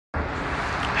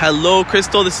Hello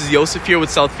Crystal, this is Joseph here with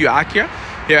Southview Acura.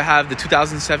 Here I have the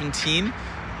 2017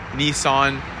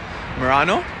 Nissan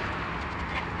Murano.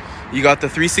 You got the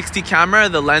 360 camera,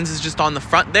 the lens is just on the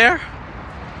front there.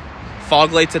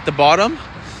 Fog lights at the bottom.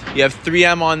 You have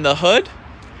 3M on the hood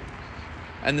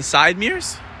and the side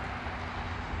mirrors.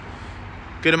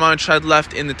 Good amount of tread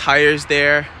left in the tires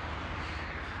there.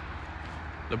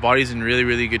 The body's in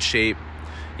really good shape.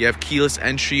 You have keyless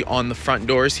entry on the front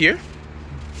doors here.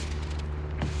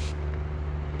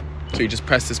 So you just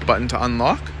press this button to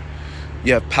unlock.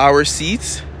 You have power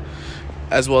seats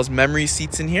as well as memory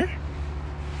seats in here.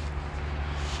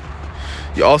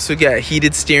 You also get a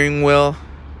heated steering wheel,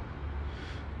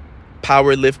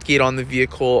 power lift gate on the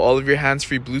vehicle. All of your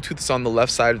hands-free Bluetooth is on the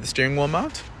left side of the steering wheel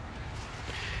mount.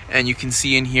 And you can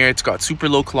see in here it's got super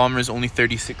low kilometers, only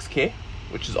 36K,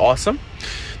 which is awesome.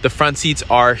 The front seats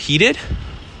are heated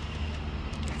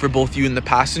for both you and the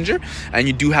passenger, and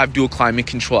you do have dual climate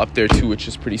control up there too, which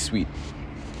is pretty sweet.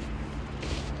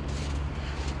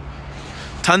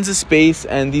 Tons of space,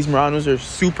 and these Muranos are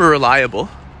super reliable.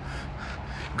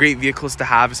 Great vehicles to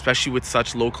have, especially with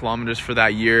such low kilometers for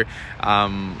that year.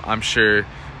 I'm sure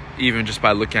even just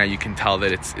by looking at it, you can tell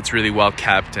that it's really well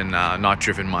kept and not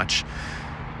driven much.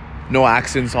 No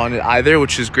accidents on it either,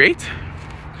 which is great.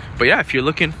 But yeah, if you're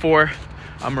looking for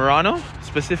a Murano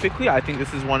specifically, I think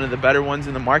this is one of the better ones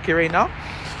in the market right now.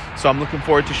 So I'm looking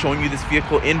forward to showing you this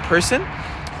vehicle in person,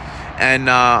 and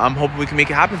I'm hoping we can make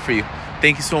it happen for you.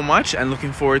 Thank you so much, and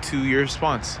looking forward to your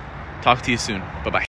response. Talk to you soon. Bye-bye.